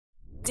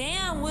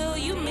time will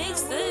you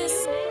mix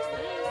this?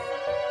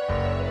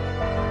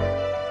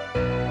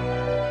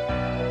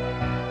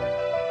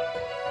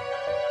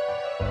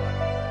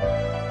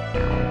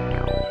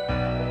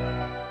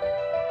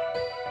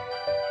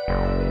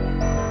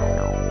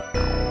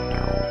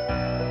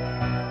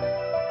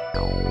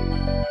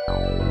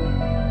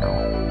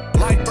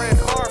 Like Brad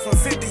Favre from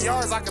 50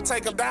 yards, I could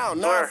take him down.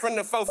 9 from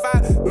the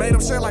 4-5, made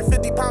him share like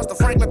 50 pounds. The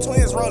Franklin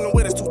twins rolling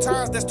with us 2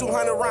 times, that's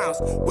 200 rounds.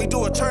 We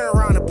do a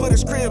turnaround and put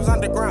his cribs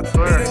underground.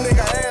 Beat a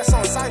nigga ass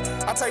on sight.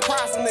 I take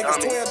pride from niggas,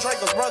 twin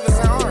Dracos, brothers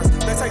in arms.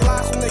 They take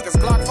lives from niggas,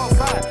 Glock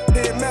 4-5,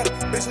 head metal.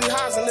 Bitch, we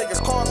highs and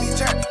niggas, call me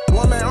Jack.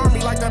 One-man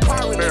army like that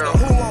pirate nigga.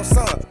 Who wants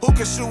son? Who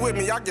can shoot with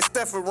me? I get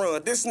Stephen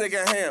run. This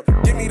nigga ham,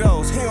 give me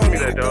those, he don't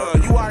need a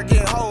gun. You are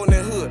getting whole in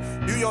the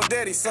hood, you your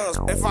daddy's sons.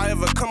 If I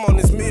ever come on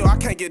this meal, I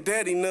can't get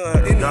daddy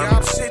none. Any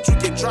op shit, you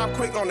get dropped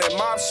quick on that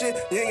mob shit.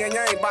 Yin and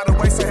yang, by the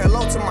way, say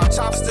hello to my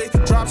chopstick.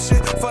 Drop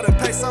shit for the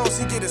pesos,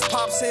 he get his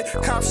pop shit.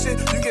 Cop shit,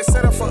 you get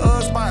set up for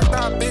us by a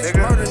thought bitch.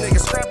 Murder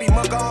niggas, scrappy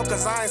mug on,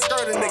 cause I ain't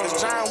skirting niggas.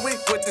 John Wick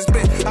with this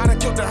bitch, I done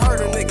killed the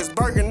herder niggas.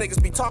 Burger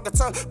niggas be talking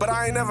tough, but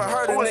I ain't never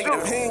heard a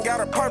nigga. If he ain't got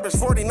a purpose,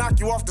 40 knock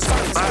you off the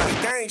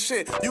surface. Gang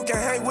shit, you can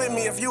hang with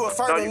me if you a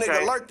further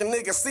nigga. Lurk the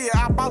nigga, see it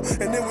hop out,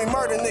 and then we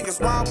murder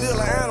niggas. Wild Bill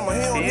an animal,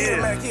 he don't need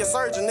a Mac, he a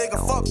surgeon nigga.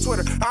 Fuck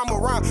Twitter, I'm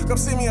around, come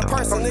see me in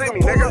person, nigga.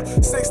 Pull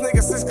up, 6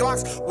 niggas, 6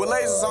 Glocks with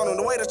lasers on them.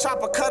 The way the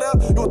chopper cut up,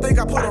 you'll think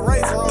I put a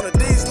razor on it.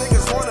 These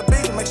niggas wanna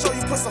beat, make sure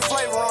you put some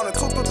flavor on it.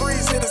 2 through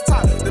 3s hit his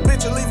top, the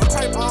bitch will leave a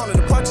taper on it.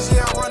 The punches,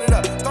 yeah, I run it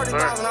up.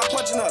 30,000, I'm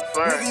punching up.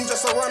 Nigga, you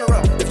just a runner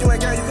up. If you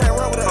ain't gang, you can't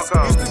run with us.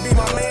 Used to be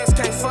my mans,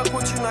 can't fuck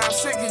with you, now I'm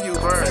sick of you.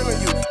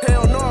 Feeling you,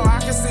 hell no, I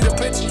can see the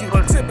bitch in you.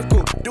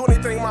 Typical, do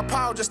anything in my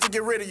power just to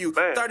get rid of you.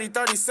 30,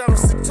 37,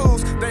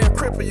 6-2s, they'll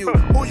cripple you.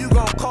 Who you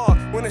gon' call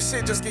when the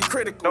shit just get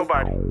critical?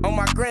 Nobody. On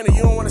my granny,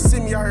 you don't wanna see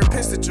me out here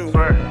pissed at you.